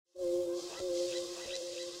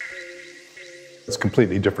It's a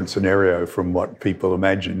completely different scenario from what people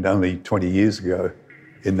imagined only 20 years ago,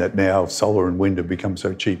 in that now solar and wind have become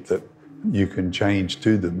so cheap that you can change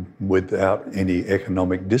to them without any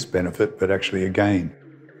economic disbenefit, but actually a gain.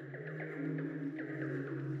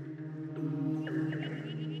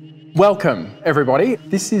 Welcome, everybody.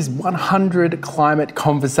 This is 100 Climate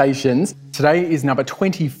Conversations. Today is number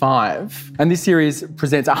 25, and this series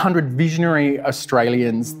presents 100 visionary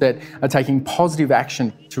Australians that are taking positive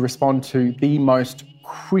action to respond to the most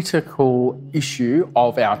critical issue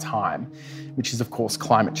of our time, which is, of course,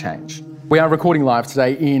 climate change. We are recording live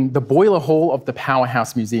today in the Boiler Hall of the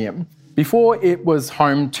Powerhouse Museum. Before it was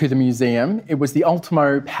home to the museum, it was the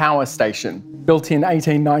Ultimo Power Station. Built in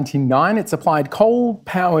 1899, it supplied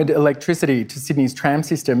coal-powered electricity to Sydney's tram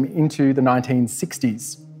system into the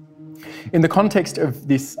 1960s. In the context of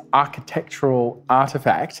this architectural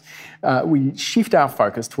artefact, we shift our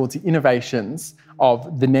focus towards the innovations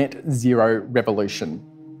of the net zero revolution.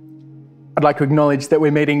 I'd like to acknowledge that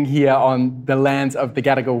we're meeting here on the lands of the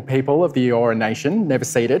Gadigal people of the Eora Nation, never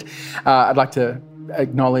ceded. I'd like to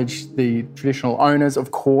acknowledge the traditional owners,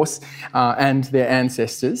 of course, and their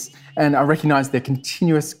ancestors, and I recognise their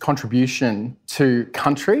continuous contribution to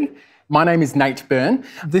country. My name is Nate Byrne.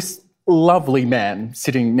 This lovely man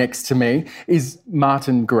sitting next to me is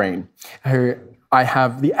Martin Green, who I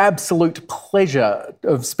have the absolute pleasure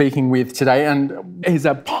of speaking with today, and he's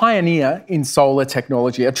a pioneer in solar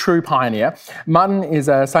technology, a true pioneer. Martin is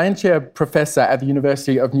a Scientia Professor at the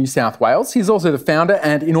University of New South Wales. He's also the founder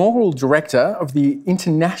and inaugural director of the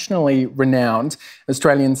internationally renowned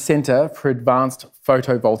Australian Centre for Advanced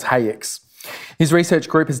Photovoltaics. His research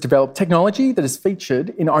group has developed technology that is featured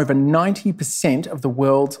in over 90% of the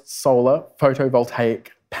world's solar photovoltaic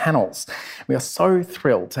panels. We are so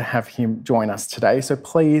thrilled to have him join us today, so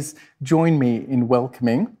please join me in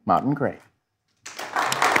welcoming Martin Green.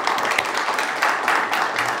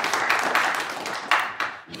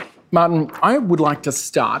 Martin, I would like to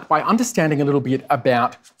start by understanding a little bit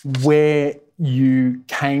about where you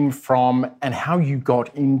came from and how you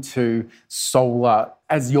got into solar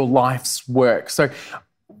as your life's work. So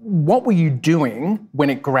what were you doing when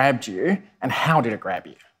it grabbed you, and how did it grab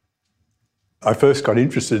you? I first got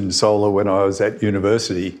interested in solar when I was at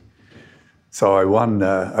university. So I won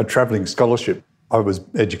a travelling scholarship. I was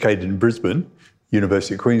educated in Brisbane,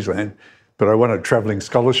 University of Queensland, but I won a travelling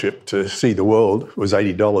scholarship to see the world. It was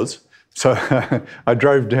 $80. So I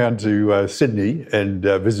drove down to Sydney and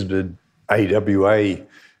visited AWA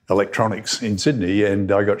Electronics in Sydney,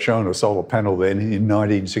 and I got shown a solar panel then in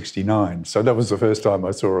 1969. So that was the first time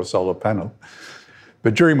I saw a solar panel.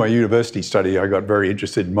 But during my university study, I got very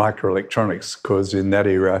interested in microelectronics because in that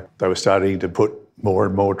era, they were starting to put more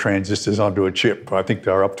and more transistors onto a chip. I think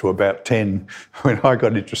they were up to about 10 when I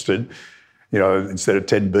got interested, instead of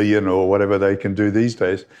 10 billion or whatever they can do these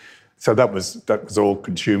days. So that was all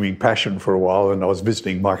consuming passion for a while, and I was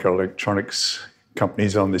visiting microelectronics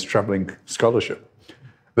companies on this travelling scholarship.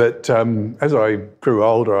 But as I grew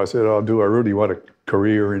older, I said, do I really want a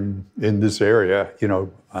career in this area,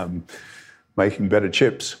 making better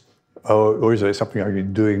chips, or is there something I could be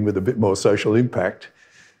doing with a bit more social impact?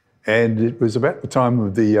 And it was about the time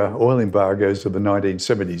of the oil embargoes of the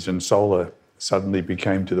 1970s, and solar suddenly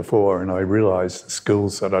became to the fore, and I realised the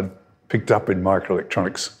skills that I'd picked up in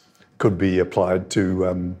microelectronics could be applied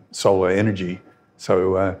to solar energy.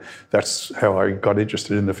 So that's how I got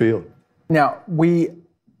interested in the field. Now, we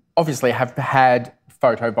obviously have had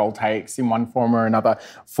photovoltaics in one form or another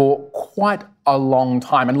for quite a long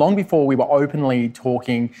time, and long before we were openly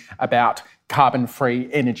talking about carbon-free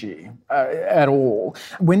energy at all.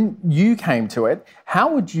 When you came to it,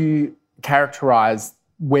 how would you characterise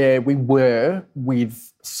where we were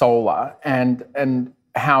with solar and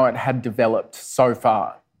how it had developed so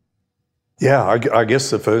far? Yeah, I guess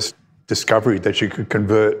the first discovery that you could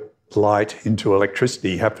convert light into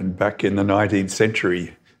electricity happened back in the 19th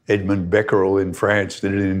century. Edmund Becquerel in France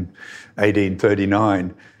did it in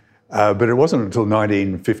 1839. But it wasn't until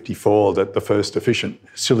 1954 that the first efficient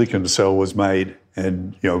silicon cell was made.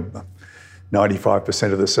 And,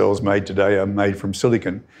 95% of the cells made today are made from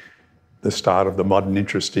silicon. The start of the modern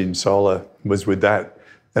interest in solar was with that.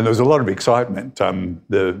 And there was a lot of excitement.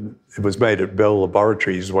 It was made at Bell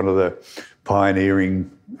Laboratories, one of the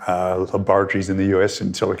pioneering laboratories in the US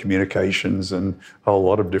in telecommunications and a whole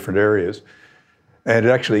lot of different areas. And it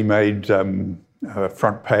actually made a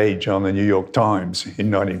front page on the New York Times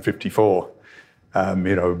in 1954.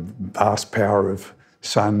 Vast power of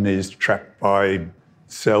sun is trapped by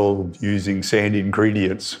cell using sand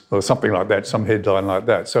ingredients or something like that, some headline like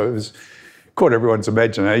that. So caught everyone's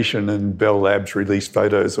imagination, and Bell Labs released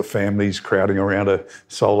photos of families crowding around a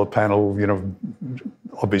solar panel,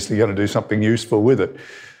 obviously going to do something useful with it.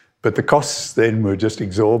 But the costs then were just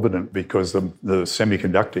exorbitant because the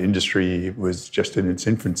semiconductor industry was just in its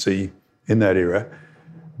infancy in that era.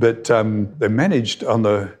 But they managed on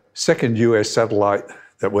the second US satellite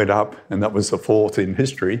that went up, and that was the fourth in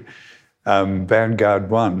history, Vanguard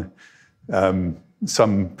 1,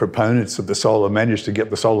 some proponents of the solar managed to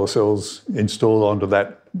get the solar cells installed onto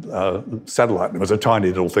that satellite. It was a tiny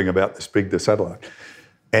little thing about this big, the satellite.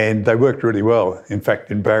 And they worked really well. In fact,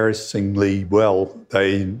 embarrassingly well.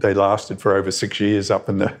 They lasted for over 6 years up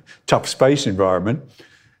in the tough space environment.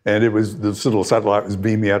 And this little satellite was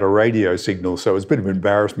beaming out a radio signal, so it was a bit of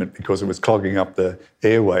embarrassment because it was clogging up the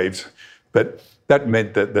airwaves. But that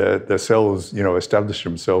meant that the cells, established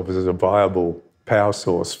themselves as a viable power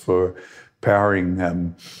source for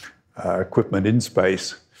powering equipment in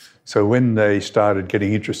space. So when they started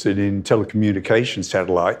getting interested in telecommunication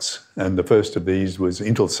satellites, and the first of these was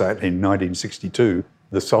Intelsat in 1962,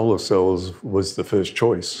 the solar cells was the first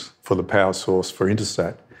choice for the power source for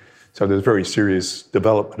Intelsat. So there's very serious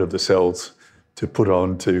development of the cells to put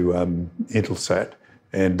on to Intelsat,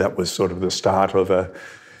 and that was sort of the start of a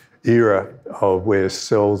era of where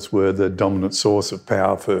cells were the dominant source of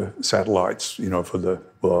power for satellites,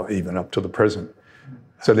 even up to the present.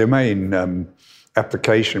 So their main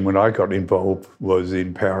application when I got involved was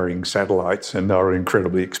in powering satellites, and they were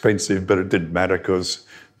incredibly expensive, but it didn't matter because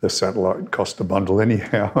the satellite cost a bundle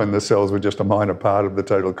anyhow, and the cells were just a minor part of the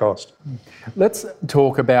total cost. Let's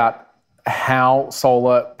talk about how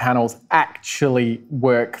solar panels actually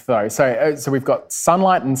work, though. So we've got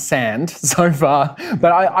sunlight and sand so far,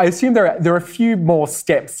 but I assume there are a few more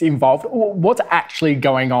steps involved. What's actually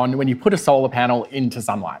going on when you put a solar panel into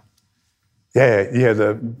sunlight? Yeah.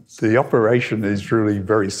 The operation is really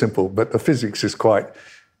very simple, but the physics is quite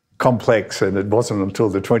complex, and it wasn't until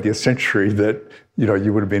the 20th century that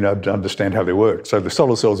you would have been able to understand how they worked. So the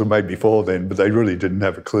solar cells were made before then, but they really didn't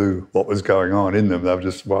have a clue what was going on in them. They were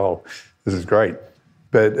just, wow, this is great.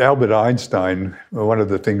 But Albert Einstein, one of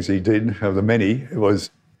the things he did, of the many,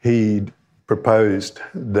 was he proposed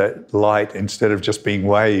that light, instead of just being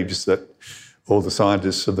waves, that all the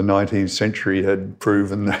scientists of the 19th century had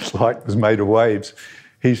proven that light was made of waves.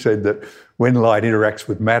 He said that when light interacts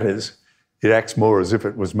with matters, it acts more as if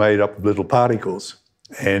it was made up of little particles.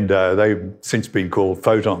 And they've since been called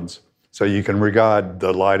photons. So you can regard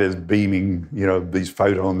the light as beaming, these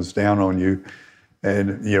photons down on you.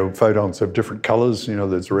 And, photons have different colours,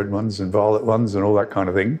 there's red ones and violet ones and all that kind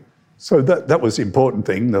of thing. So that was the important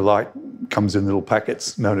thing. The light comes in little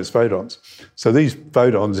packets known as photons. So these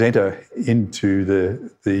photons enter into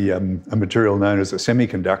a material known as a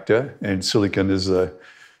semiconductor, and silicon is the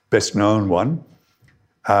best known one,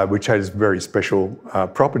 which has very special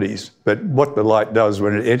properties. But what the light does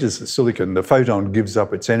when it enters the silicon, the photon gives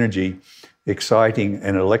up its energy, exciting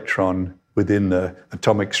an electron within the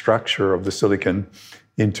atomic structure of the silicon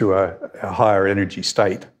into a higher energy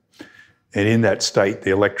state. And in that state,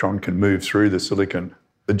 the electron can move through the silicon.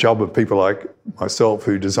 The job of people like myself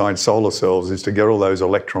who design solar cells is to get all those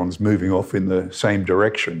electrons moving off in the same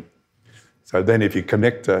direction. So then if you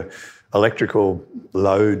connect an electrical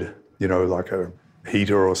load, like a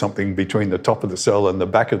heater or something between the top of the cell and the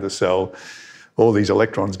back of the cell, all these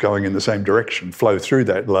electrons going in the same direction flow through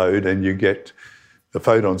that load, and you get the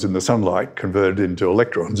photons in the sunlight converted into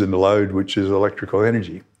electrons in the load, which is electrical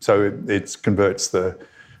energy. So it converts the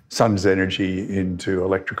sun's energy into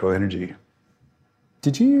electrical energy.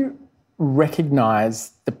 Did you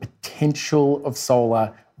recognise the potential of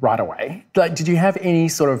solar right away? Did you have any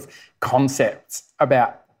sort of concepts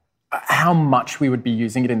about how much we would be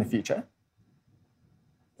using it in the future?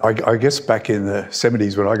 I guess back in the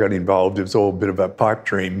 70s when I got involved, it was all a bit of a pipe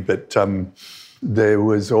dream, but there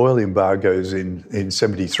was oil embargoes in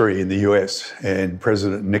 73 in the US, and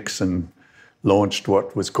President Nixon launched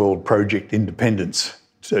what was called Project Independence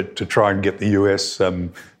to try and get the US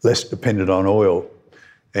less dependent on oil.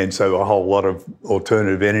 And so a whole lot of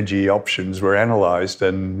alternative energy options were analysed,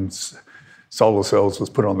 and solar cells was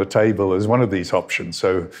put on the table as one of these options.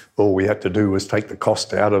 So all we had to do was take the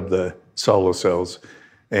cost out of the solar cells.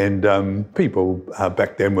 And people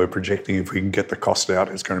back then were projecting if we can get the cost out,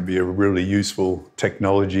 it's going to be a really useful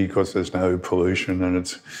technology because there's no pollution and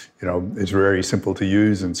it's very simple to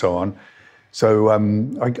use and so on. So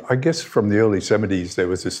I guess from the early 70s, there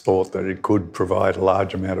was this thought that it could provide a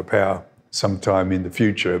large amount of power sometime in the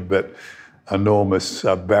future, but enormous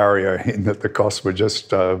barrier in that the costs were just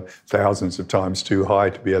thousands of times too high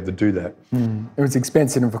to be able to do that. It was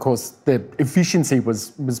expensive, and of course the efficiency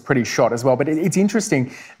was pretty shot as well. But it's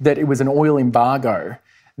interesting that it was an oil embargo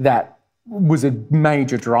that was a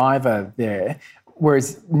major driver there,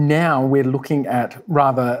 whereas now we're looking at,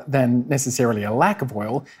 rather than necessarily a lack of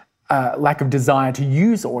oil, lack of desire to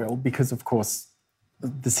use oil because, of course,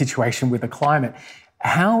 the situation with the climate.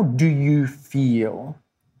 How do you feel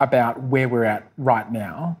about where we're at right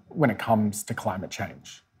now when it comes to climate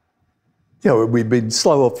change? We've been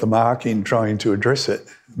slow off the mark in trying to address it,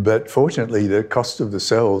 but fortunately the cost of the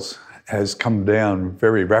cells has come down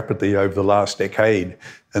very rapidly over the last decade,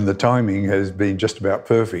 and the timing has been just about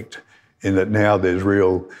perfect in that now there's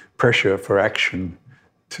real pressure for action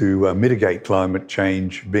to mitigate climate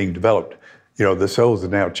change being developed. The cells are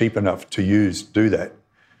now cheap enough to do that.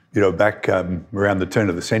 Back around the turn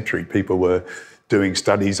of the century, people were doing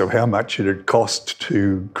studies of how much it had cost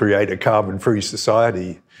to create a carbon-free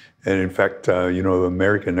society. And in fact,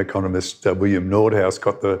 American economist William Nordhaus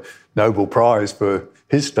got the Nobel Prize for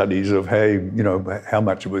his studies of how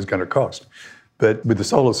much it was going to cost. But with the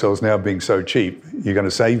solar cells now being so cheap, you're going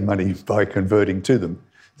to save money by converting to them.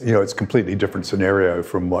 It's a completely different scenario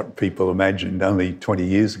from what people imagined only 20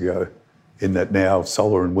 years ago, in that now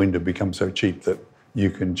solar and wind have become so cheap that you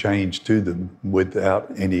can change to them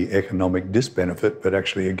without any economic disbenefit, but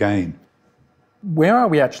actually a gain. Where are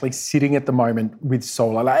we actually sitting at the moment with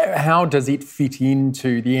solar? How does it fit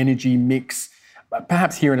into the energy mix,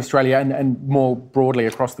 perhaps here in Australia and more broadly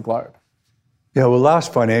across the globe?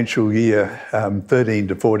 Last financial year, 13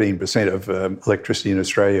 to 14% of electricity in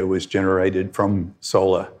Australia was generated from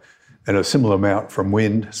solar, and a similar amount from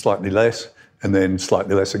wind, slightly less, and then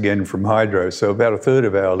slightly less again from hydro. So about a third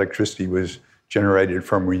of our electricity was generated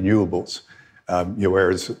from renewables,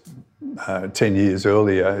 whereas 10 years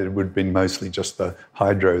earlier it would have been mostly just the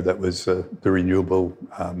hydro that was the renewable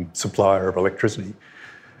supplier of electricity.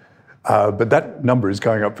 But that number is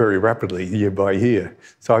going up very rapidly year by year.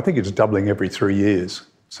 So I think it's doubling every 3 years.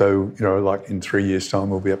 So, like in 3 years'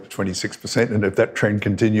 time, we'll be up to 26%. And if that trend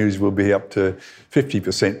continues, we'll be up to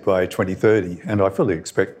 50% by 2030. And I fully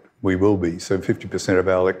expect we will be. So 50% of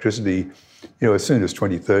our electricity, as soon as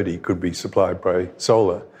 2030, could be supplied by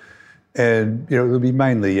solar. And, there'll be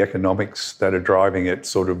mainly economics that are driving it,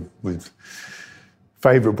 sort of with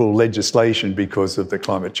favourable legislation because of the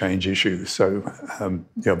climate change issue. So,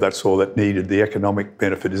 that's all that needed. The economic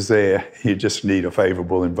benefit is there. You just need a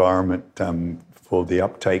favourable environment for the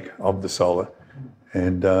uptake of the solar.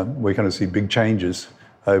 And we're going to see big changes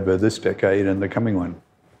over this decade and the coming one.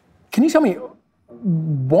 Can you tell me,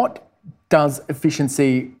 what does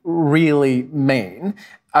efficiency really mean?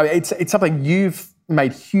 It's something you've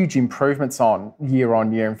made huge improvements on year.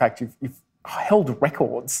 In fact, you've held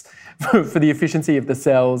records for the efficiency of the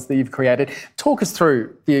cells that you've created. Talk us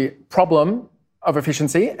through the problem of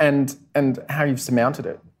efficiency and how you've surmounted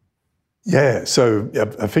it. So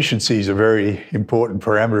efficiency is a very important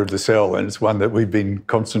parameter of the cell, and it's one that we've been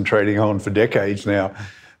concentrating on for decades now.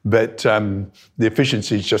 But the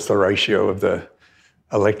efficiency is just the ratio of the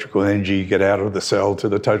electrical energy you get out of the cell to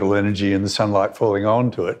the total energy and the sunlight falling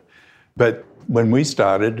onto it. But when we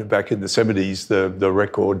started back in the 70s, the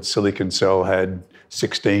record silicon cell had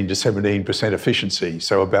 16 to 17% efficiency.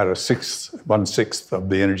 So about 1/6 of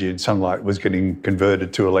the energy in sunlight was getting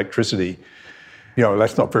converted to electricity.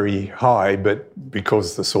 That's not very high, but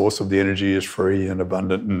because the source of the energy is free and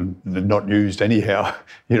abundant and not used anyhow,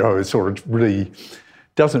 it sort of really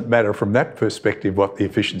doesn't matter from that perspective what the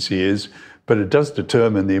efficiency is, but it does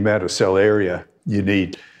determine the amount of cell area you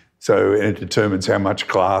need. So it determines how much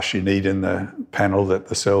glass you need in the panel that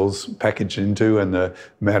the cell's packaged into, and the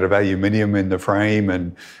amount of aluminium in the frame,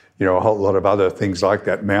 and a whole lot of other things like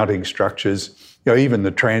that, mounting structures, even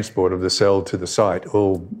the transport of the cell to the site,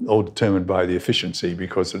 all determined by the efficiency,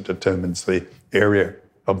 because it determines the area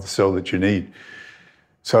of the cell that you need.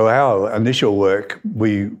 So our initial work,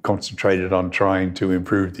 we concentrated on trying to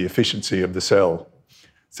improve the efficiency of the cell.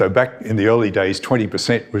 So back in the early days,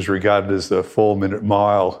 20% was regarded as the 4-minute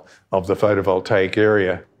mile of the photovoltaic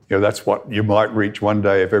area. That's what you might reach one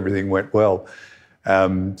day if everything went well.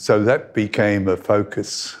 So that became a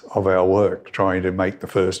focus of our work, trying to make the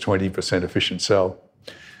first 20% efficient cell.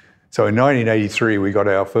 So in 1983, we got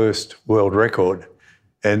our first world record.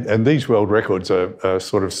 And these world records are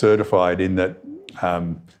sort of certified in that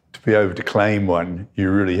to be able to claim one, you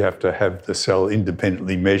really have to have the cell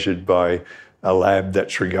independently measured by a lab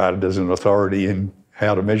that's regarded as an authority in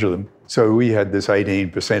how to measure them. So we had this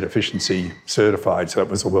 18% efficiency certified. So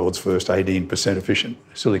that was the world's first 18% efficient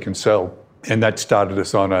silicon cell. And that started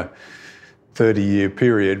us on a 30-year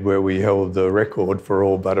period where we held the record for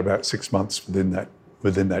all but about 6 months within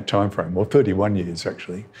that time frame, or 31 years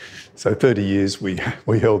actually. So 30 years we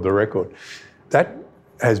held the record. That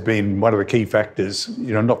has been one of the key factors,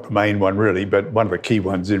 not the main one really, but one of the key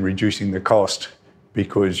ones in reducing the cost,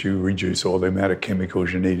 because you reduce all the amount of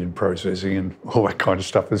chemicals you need in processing and all that kind of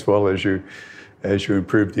stuff, as well as you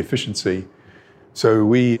improve the efficiency. So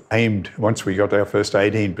we aimed, once we got our first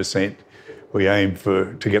 18%, we aimed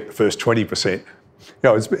to get the first 20%.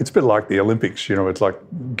 It's a bit like the Olympics, it's like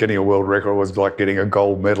getting a world record was like getting a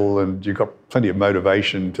gold medal, and you've got plenty of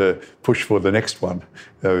motivation to push for the next one.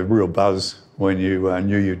 A real buzz when you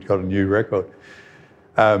knew you'd got a new record.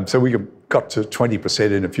 So we got to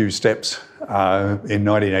 20% in a few steps in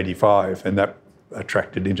 1985, and that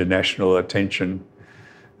attracted international attention.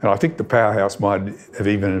 And I think the Powerhouse might have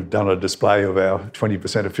even done a display of our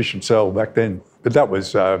 20% efficient cell back then. But that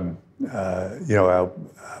was,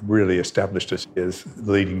 really established us as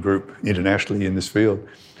the leading group internationally in this field.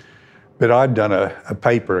 But I'd done a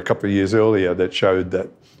paper a couple of years earlier that showed that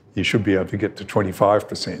you should be able to get to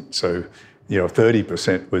 25%. So,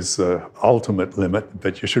 30% was the ultimate limit,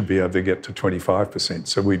 but you should be able to get to 25%.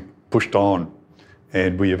 So we pushed on,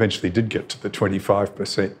 and we eventually did get to the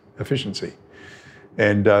 25% efficiency.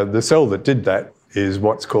 And the cell that did that is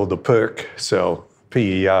what's called the PERC cell,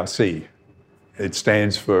 PERC. It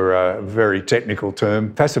stands for a very technical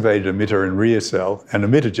term, passivated emitter and rear cell, and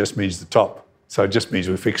emitter just means the top. So it just means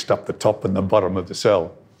we fixed up the top and the bottom of the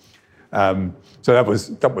cell. So that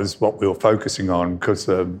was what we were focusing on, because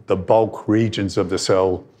the bulk regions of the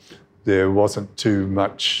cell, there wasn't too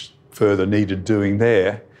much further needed doing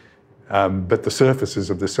there. But the surfaces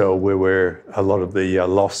of the cell were where a lot of the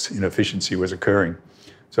loss in efficiency was occurring.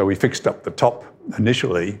 So we fixed up the top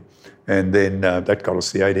initially, and then that got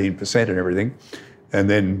us the 18% and everything. And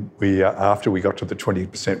then after we got to the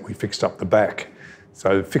 20%, we fixed up the back.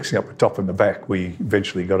 So fixing up the top and the back, we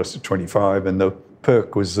eventually got us to 25, and the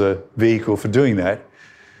PERC was the vehicle for doing that.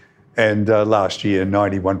 And last year,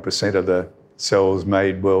 91% of the cells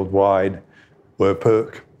made worldwide were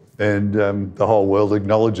PERC. And the whole world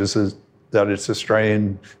acknowledges that it's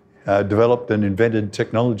Australian developed and invented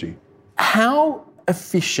technology. How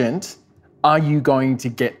efficient are you going to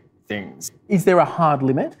get things? Is there a hard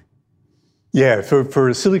limit? Yeah, for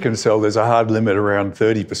a silicon cell, there's a hard limit around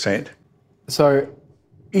 30%. So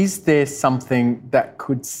is there something that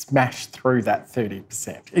could smash through that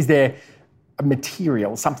 30%? Is there a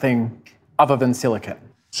material, something other than silicon?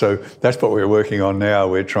 So that's what we're working on now.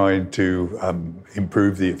 We're trying to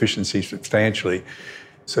improve the efficiency substantially.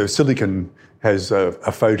 So silicon has a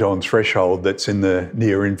photon threshold that's in the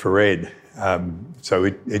near infrared. So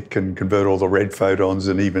it can convert all the red photons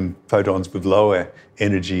and even photons with lower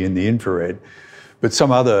energy in the infrared. But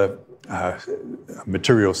some other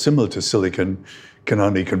materials similar to silicon can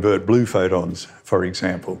only convert blue photons, for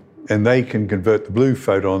example. And they can convert the blue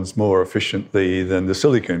photons more efficiently than the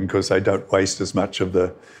silicon, because they don't waste as much of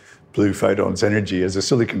the blue photons' energy as a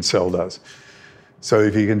silicon cell does. So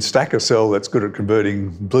if you can stack a cell that's good at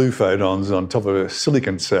converting blue photons on top of a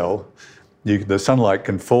silicon cell, the sunlight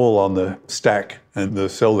can fall on the stack, and the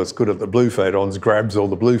cell that's good at the blue photons grabs all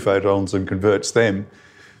the blue photons and converts them.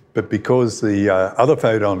 But because the other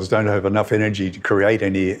photons don't have enough energy to create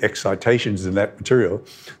any excitations in that material,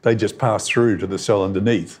 they just pass through to the cell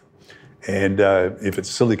underneath. And if it's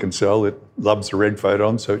a silicon cell, it loves the red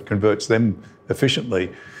photons, so it converts them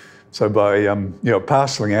efficiently. So by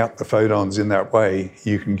parceling out the photons in that way,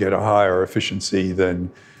 you can get a higher efficiency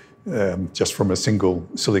than just from a single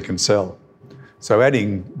silicon cell. So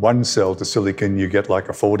adding one cell to silicon, you get like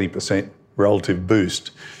a 40% relative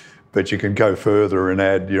boost. But you can go further and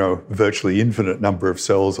add, virtually infinite number of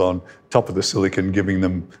cells on top of the silicon, giving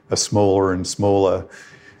them a smaller and smaller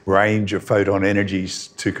range of photon energies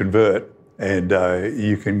to convert. And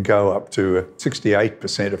you can go up to a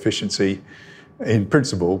 68% efficiency in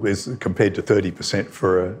principle, is compared to 30%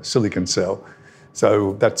 for a silicon cell.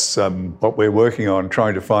 So that's what we're working on,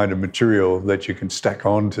 trying to find a material that you can stack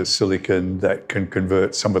onto silicon that can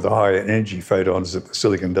convert some of the higher energy photons that the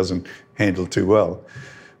silicon doesn't handle too well.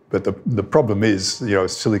 But the problem is,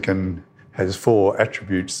 silicon has 4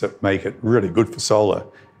 attributes that make it really good for solar.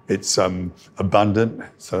 It's abundant,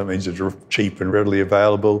 so that means it's cheap and readily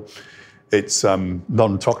available. It's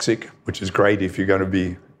non-toxic, which is great if you're going to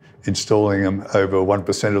be installing them over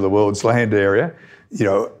 1% of the world's land area.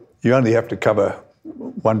 You only have to cover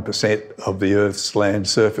 1% of the Earth's land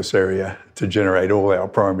surface area to generate all our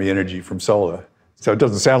primary energy from solar. So it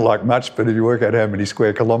doesn't sound like much, but if you work out how many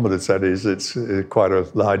square kilometres that is, it's quite a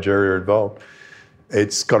large area involved.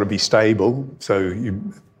 It's got to be stable, so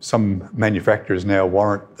Some manufacturers now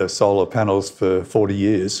warrant the solar panels for 40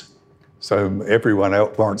 years. So everyone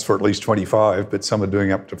else warrants for at least 25, but some are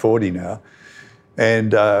doing up to 40 now.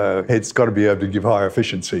 And it's got to be able to give high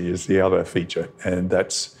efficiency is the other feature. And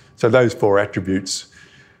so those four attributes,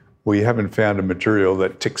 we haven't found a material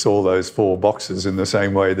that ticks all those four boxes in the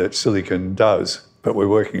same way that silicon does, but we're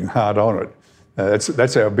working hard on it.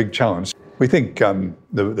 That's our big challenge. We think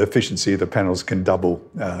the efficiency of the panels can double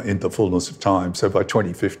in the fullness of time. So by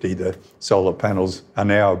 2050, the solar panels are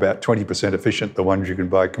now about 20% efficient. The ones you can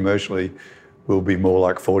buy commercially will be more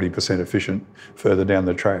like 40% efficient further down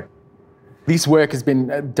the track. This work has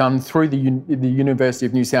been done through the University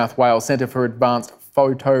of New South Wales Centre for Advanced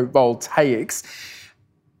Photovoltaics.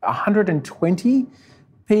 120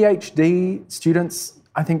 PhD students,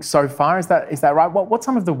 I think, so far. Is that right? What's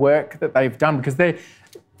some of the work that they've done? Because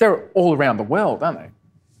they're all around the world, aren't they?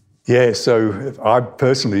 Yeah, so I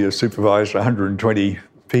personally have supervised 120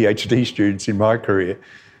 PhD students in my career.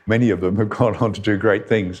 Many of them have gone on to do great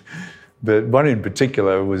things. But one in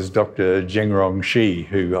particular was Dr. Zhengrong Shi,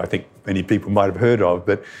 who I think many people might have heard of,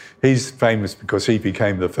 but he's famous because he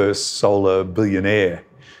became the first solar billionaire.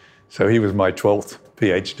 So he was my 12th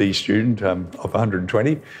PhD student of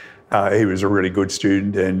 120. He was a really good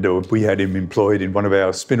student, and we had him employed in one of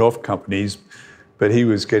our spin-off companies, but he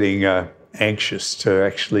was getting anxious to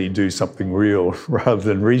actually do something real rather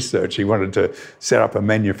than research. He wanted to set up a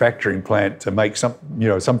manufacturing plant to make some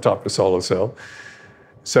type of solar cell.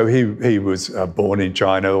 So he was born in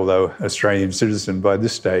China, although Australian citizen by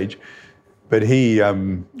this stage, but he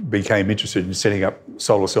became interested in setting up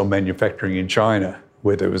solar cell manufacturing in China,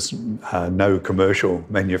 where there was no commercial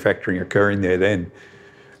manufacturing occurring there then.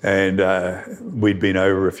 And we'd been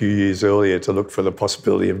over a few years earlier to look for the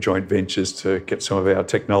possibility of joint ventures to get some of our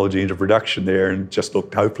technology into production there, and just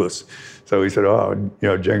looked hopeless. So we said,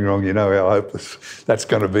 Zhengrong, you know how hopeless that's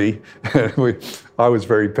going to be. I was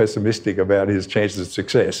very pessimistic about his chances of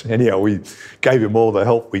success. Anyhow, we gave him all the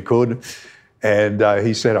help we could, and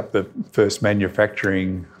he set up the first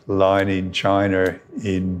manufacturing line in China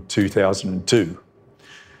in 2002.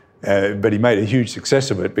 But he made a huge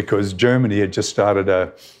success of it because Germany had just started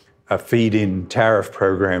a feed-in tariff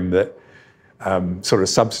program that sort of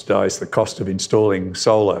subsidised the cost of installing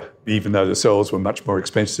solar. Even though the cells were much more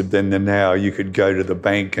expensive then than now, you could go to the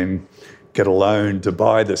bank and get a loan to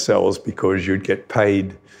buy the cells because you'd get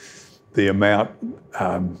paid the amount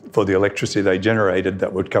for the electricity they generated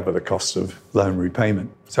that would cover the cost of loan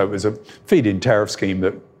repayment. So it was a feed-in tariff scheme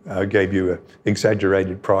that gave you an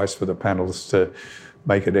exaggerated price for the panels to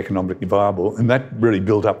make it economically viable, and that really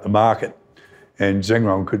built up the market. And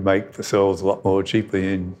Zhengrong could make the cells a lot more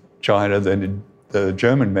cheaply in China than the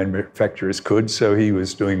German manufacturers could, so he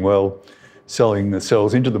was doing well selling the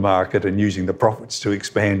cells into the market and using the profits to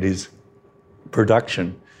expand his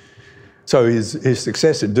production. So his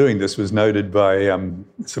success in doing this was noted by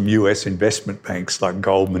some US investment banks like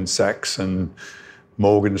Goldman Sachs and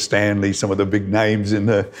Morgan Stanley, some of the big names in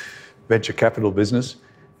the venture capital business.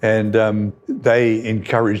 And they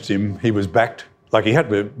encouraged him. He was backed, like he had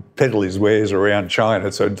to peddle his wares around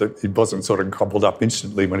China, so that he wasn't sort of gobbled up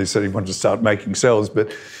instantly when he said he wanted to start making cells.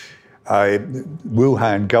 But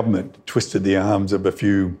Wuhan government twisted the arms of a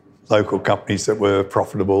few local companies that were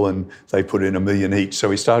profitable, and they put in $1 million each. So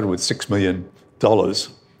he started with $6 million.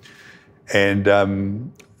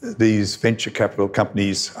 And these venture capital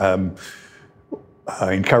companies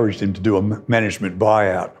encouraged him to do a management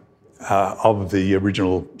buyout of the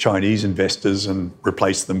original Chinese investors and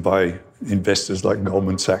replace them by investors like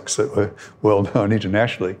Goldman Sachs that were well known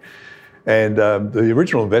internationally. And the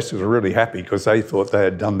original investors were really happy because they thought they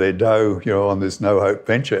had done their dough, on this no-hope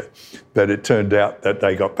venture. But it turned out that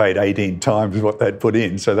they got paid 18 times what they'd put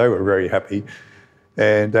in, so they were very happy.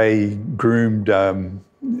 And they groomed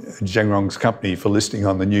Zhengrong's company for listing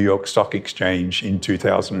on the New York Stock Exchange in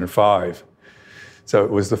 2005. So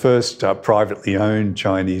it was the first privately owned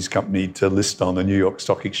Chinese company to list on the New York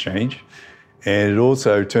Stock Exchange. And it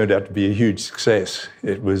also turned out to be a huge success.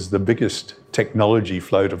 It was the biggest technology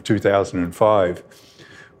float of 2005,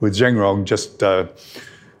 with Zhengrong just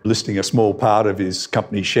listing a small part of his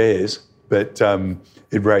company shares, but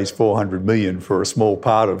it raised $400 million for a small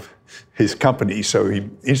part of his company. So he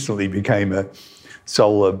instantly became a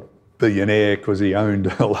solar billionaire because he owned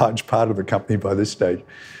a large part of the company by this stage.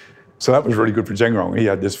 So that was really good for Zhengrong. He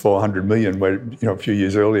had this $400 million where, a few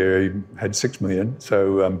years earlier he had $6 million.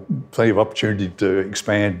 So plenty of opportunity to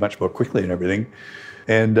expand much more quickly and everything.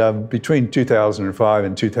 And between 2005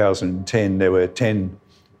 and 2010, there were 10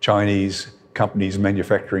 Chinese companies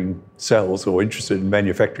manufacturing cells or interested in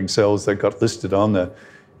manufacturing cells that got listed on the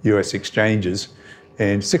US exchanges.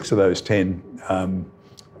 And 6 of those 10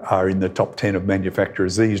 are in the top 10 of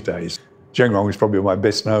manufacturers these days. Zheng Rong is probably my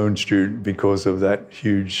best known student because of that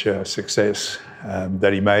huge success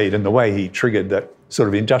that he made and the way he triggered that sort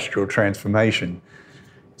of industrial transformation.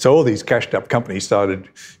 So all these cashed up companies started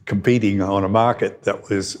competing on a market that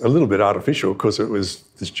was a little bit artificial because it was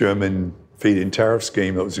this German feed-in tariff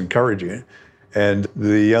scheme that was encouraging it. And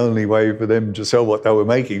the only way for them to sell what they were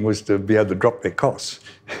making was to be able to drop their costs.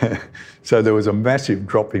 So there was a massive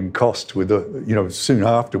drop in cost with, soon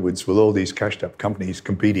afterwards with all these cashed up companies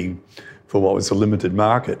competing for what was a limited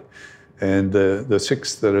market. And the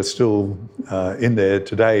six that are still in there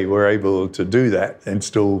today were able to do that and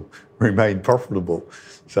still remain profitable.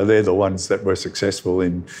 So they're the ones that were successful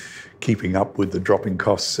in keeping up with the dropping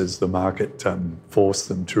costs as the market forced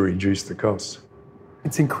them to reduce the costs.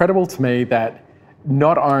 It's incredible to me that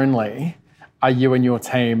not only are you and your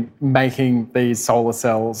team making these solar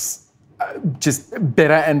cells just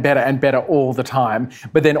better and better and better all the time,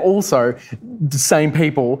 but then also the same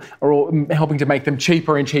people are all helping to make them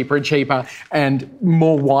cheaper and cheaper and cheaper and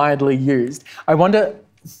more widely used. I wonder,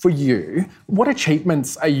 for you, what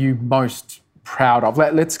achievements are you most proud of?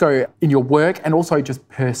 Let's go in your work and also just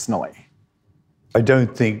personally. I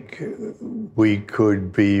don't think we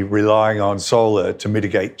could be relying on solar to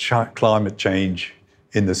mitigate climate change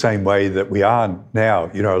in the same way that we are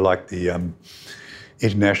now, like the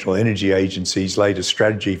International Energy Agency's latest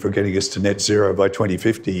strategy for getting us to net zero by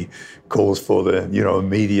 2050 calls for the,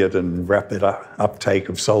 immediate and rapid uptake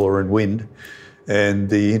of solar and wind. And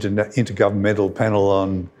the Intergovernmental Panel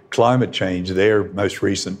on Climate Change, their most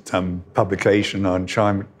recent publication on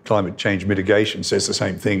climate change mitigation says the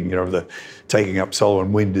same thing. The taking up solar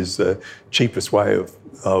and wind is the cheapest way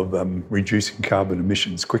of reducing carbon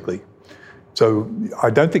emissions quickly. So I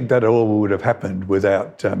don't think that all would have happened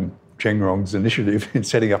without Zheng Rong's initiative in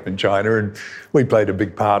setting up in China, and we played a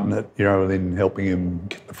big part in it, in helping him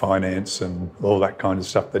get the finance and all that kind of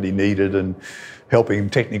stuff that he needed, and helping him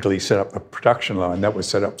technically set up a production line. That was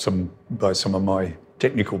set up by some of my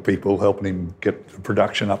technical people, helping him get the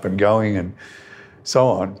production up and going and so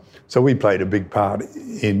on. So we played a big part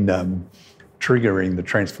in triggering the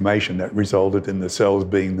transformation that resulted in the cells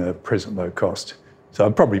being the present low cost. So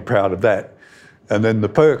I'm probably proud of that. And then the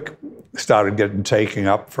PERC started getting taken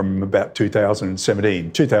up from about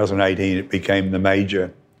 2017. 2018, it became the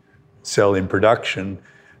major cell in production,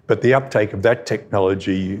 but the uptake of that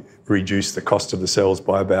technology reduced the cost of the cells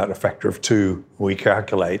by about a factor of 2, we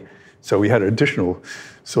calculate. So we had additional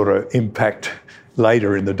sort of impact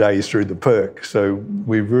later in the days through the PERC. So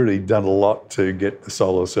we've really done a lot to get the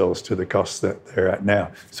solar cells to the costs that they're at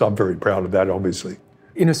now. So I'm very proud of that, obviously.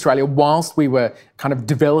 In Australia, whilst we were kind of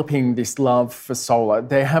developing this love for solar,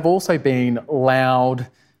 there have also been loud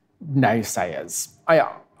naysayers.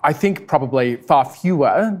 I think probably far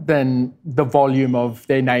fewer than the volume of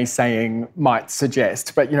their naysaying might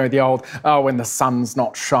suggest. But, the old, when the sun's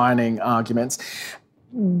not shining arguments.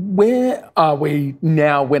 Where are we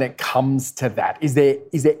now when it comes to that? Is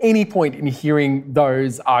there any point in hearing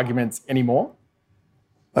those arguments anymore?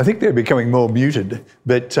 I think they're becoming more muted,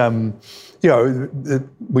 but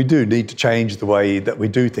we do need to change the way that we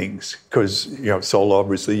do things because solar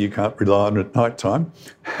obviously you can't rely on at night time,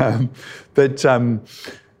 but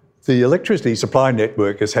the electricity supply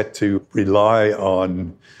network has had to rely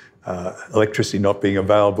on electricity not being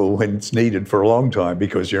available when it's needed for a long time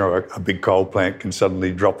because a big coal plant can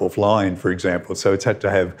suddenly drop offline, for example. So it's had to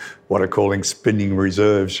have what are calling spinning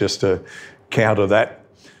reserves just to counter that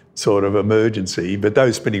sort of emergency, but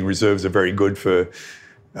those spinning reserves are very good for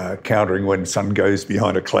countering when the sun goes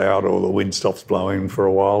behind a cloud or the wind stops blowing for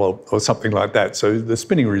a while or something like that. So the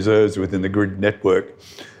spinning reserves within the grid network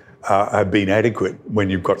have been adequate when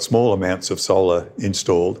you've got small amounts of solar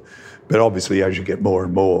installed, but obviously as you get more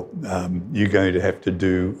and more, you're going to have to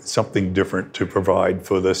do something different to provide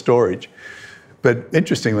for the storage. But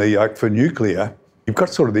interestingly, like for nuclear, you've got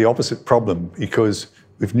sort of the opposite problem because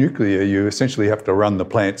with nuclear, you essentially have to run the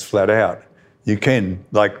plants flat out. You can,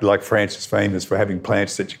 like France is famous for having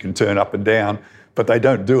plants that you can turn up and down, but they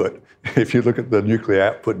don't do it. If you look at the nuclear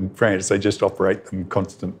output in France, they just operate them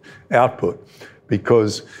constant output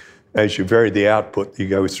because as you vary the output, you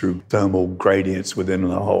go through thermal gradients within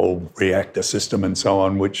the whole reactor system and so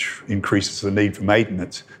on, which increases the need for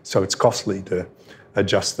maintenance. So it's costly to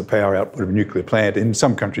adjust the power output of a nuclear plant. In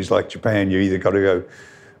some countries like Japan, you either got to go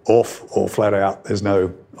off or flat out. There's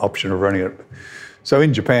no option of running it. So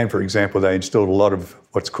in Japan, for example, they installed a lot of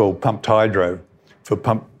what's called pumped hydro for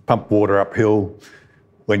pump water uphill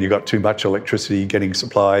when you got too much electricity getting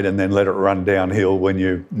supplied and then let it run downhill when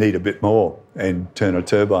you need a bit more and turn a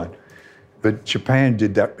turbine. But Japan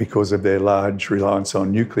did that because of their large reliance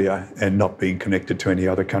on nuclear and not being connected to any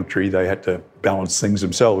other country. They had to balance things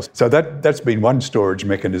themselves. So that's been one storage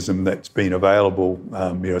mechanism that's been available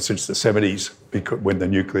since the 70s, when the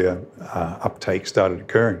nuclear uptake started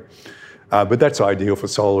occurring. But that's ideal for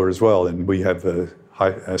solar as well. And we have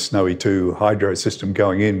a Snowy 2 hydro system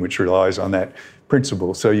going in, which relies on that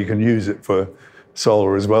principle. So you can use it for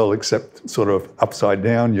solar as well, except sort of upside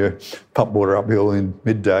down. You pump water uphill in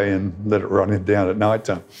midday and let it run it down at night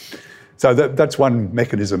time. So that's one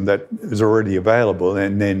mechanism that is already available.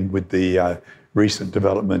 And then with the recent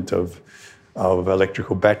development of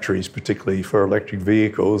electrical batteries, particularly for electric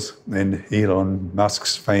vehicles, and Elon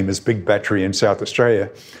Musk's famous big battery in South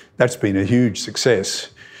Australia, that's been a huge success.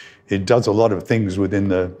 It does a lot of things within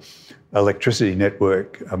the electricity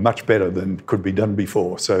network much better than could be done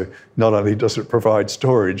before. So not only does it provide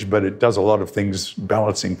storage, but it does a lot of things,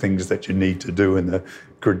 balancing things that you need to do in the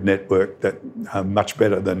grid network that are much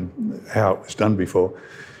better than how it was done before.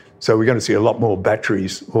 So we're going to see a lot more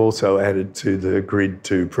batteries also added to the grid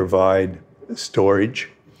to provide storage.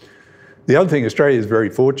 The other thing, Australia is very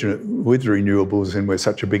fortunate with renewables, and we're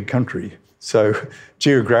such a big country. So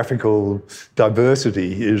geographical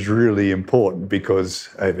diversity is really important, because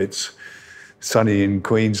if it's sunny in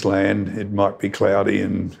Queensland, it might be cloudy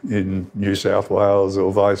in New South Wales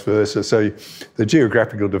or vice versa. So the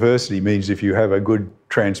geographical diversity means if you have a good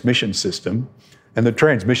transmission system, and the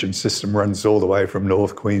transmission system runs all the way from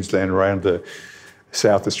North Queensland around to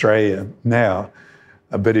South Australia now,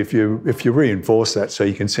 but if you reinforce that so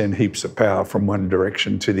you can send heaps of power from one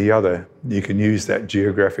direction to the other, you can use that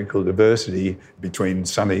geographical diversity between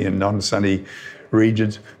sunny and non-sunny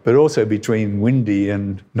regions, but also between windy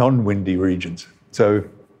and non-windy regions. So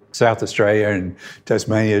South Australia and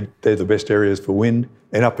Tasmania, they're the best areas for wind,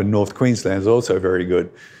 and up in North Queensland is also very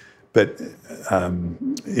good. But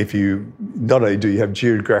if you, not only do you have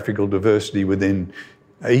geographical diversity within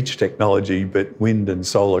each technology, but wind and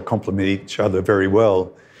solar complement each other very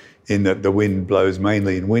well, in that the wind blows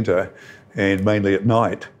mainly in winter and mainly at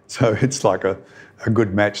night. So it's like a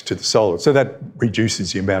good match to the solar. So that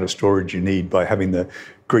reduces the amount of storage you need by having the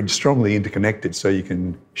grid strongly interconnected, so you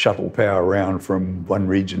can shuttle power around from one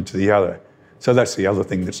region to the other. So that's the other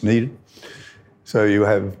thing that's needed. So you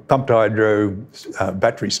have pumped hydro,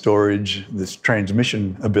 battery storage, this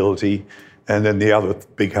transmission ability, and then the other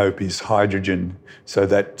big hope is hydrogen. So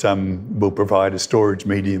that will provide a storage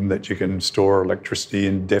medium that you can store electricity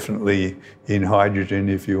indefinitely in hydrogen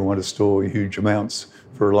if you want to store huge amounts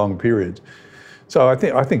for a long period. So I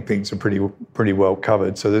think things are pretty well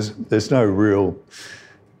covered. So there's no real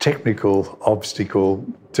technical obstacle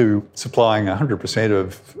to supplying 100%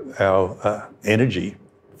 of our energy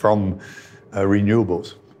from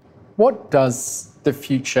renewables. What does the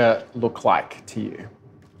future look like to you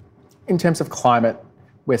in terms of climate,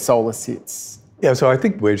 where solar sits? Yeah, so I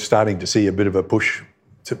think we're starting to see a bit of a push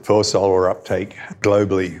for solar uptake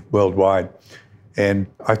globally, worldwide. And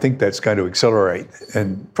I think that's going to accelerate,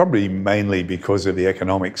 and probably mainly because of the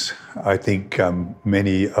economics. I think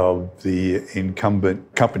many of the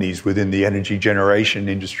incumbent companies within the energy generation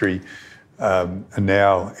industry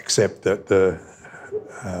now accept that the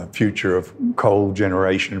future of coal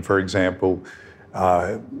generation, for example,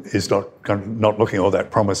 is not looking all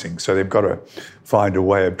that promising. So they've got to find a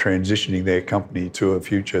way of transitioning their company to a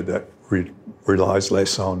future that relies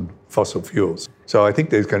less on fossil fuels. So I think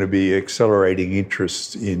there's going to be accelerating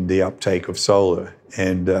interest in the uptake of solar.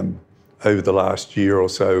 And over the last year or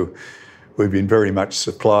so, we've been very much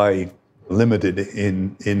supply limited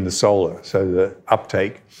in the solar. So the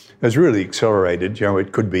uptake has really accelerated. You know,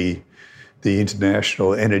 it could be the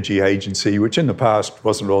International Energy Agency, which in the past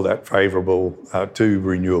wasn't all that favourable to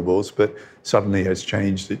renewables, but suddenly has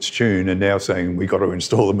changed its tune and now saying we've got to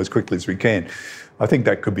install them as quickly as we can. I think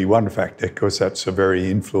that could be one factor, because that's a very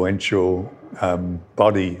influential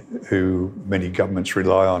body who many governments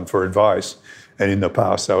rely on for advice. And in the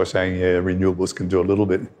past, they were saying, yeah, renewables can do a little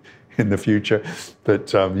bit in the future,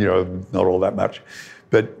 but not all that much.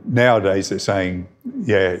 But nowadays they're saying,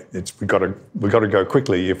 yeah, we've got to go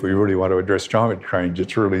quickly if we really want to address climate change.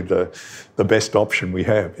 It's really the best option we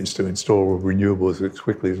have is to install renewables as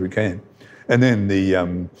quickly as we can. And then the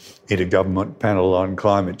Intergovernment Panel on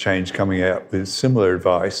Climate Change coming out with similar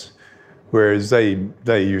advice, whereas they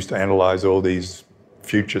used to analyse all these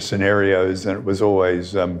future scenarios, and it was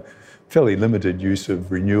always fairly limited use of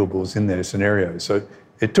renewables in their scenarios. So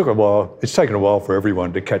it took a while. It's taken a while for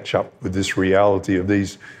everyone to catch up with this reality of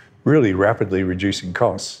these really rapidly reducing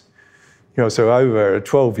costs. So over a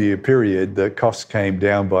 12-year period, the costs came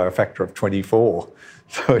down by a factor of 24.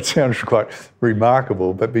 So it sounds quite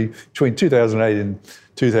remarkable, but between 2008 and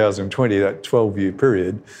 2020, that 12-year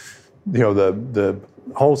period, the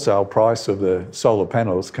wholesale price of the solar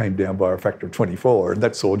panels came down by a factor of 24, and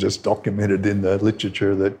that's all just documented in the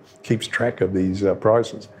literature that keeps track of these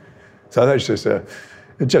prices. So that's it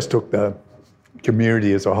just took the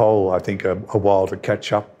community as a whole, I think, a while to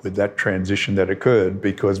catch up with that transition that occurred,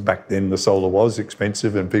 because back then the solar was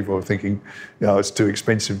expensive and people were thinking, it's too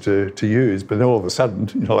expensive to use. But then all of a sudden,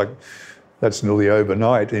 that's nearly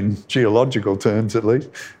overnight in geological terms at least,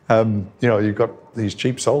 you've got these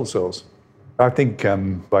cheap solar cells. I think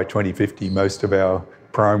by 2050, most of our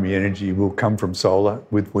primary energy will come from solar,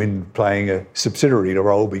 with wind playing a subsidiary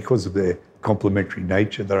role because of their complementary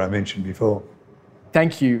nature that I mentioned before.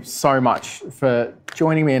 Thank you so much for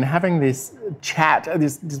joining me and having this chat,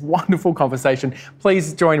 this wonderful conversation.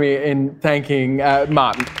 Please join me in thanking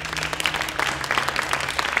Martin.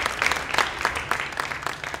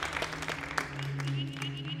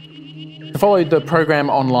 To follow the program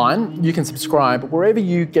online, you can subscribe wherever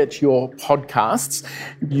you get your podcasts.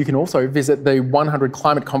 You can also visit the 100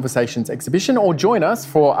 Climate Conversations exhibition or join us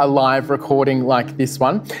for a live recording like this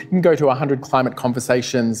one. You can go to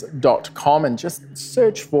 100climateconversations.com and just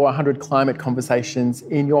search for 100 Climate Conversations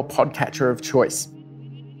in your podcatcher of choice.